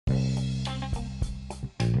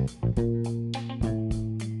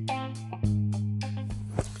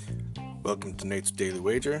Welcome to Nate's Daily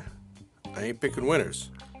Wager. I ain't picking winners,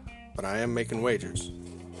 but I am making wagers.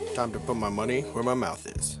 Time to put my money where my mouth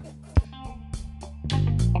is.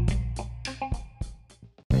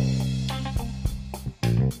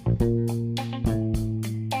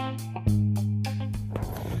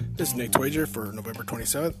 This is Nate's Wager for November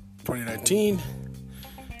 27th, 2019.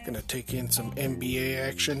 Gonna take in some NBA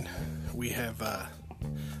action. We have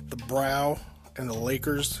the Brow and the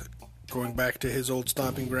Lakers going back to his old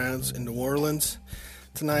stomping grounds in New Orleans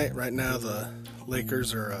tonight. Right now, the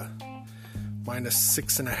Lakers are a minus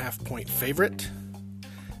 6.5 point favorite,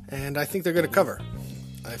 and I think they're going to cover.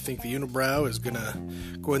 I think the Unibrow is going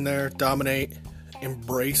to go in there, dominate,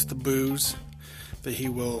 embrace the boos that he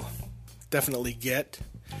will definitely get,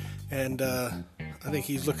 and I think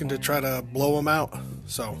he's looking to try to blow him out.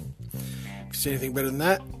 So, if you see anything better than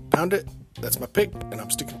that, pound it. That's my pick, and I'm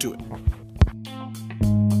sticking to it.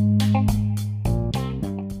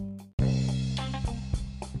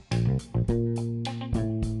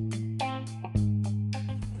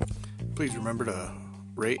 Please remember to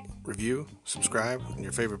rate, review, subscribe in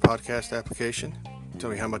your favorite podcast application. Tell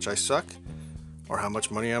me how much I suck or how much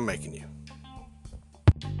money I'm making you.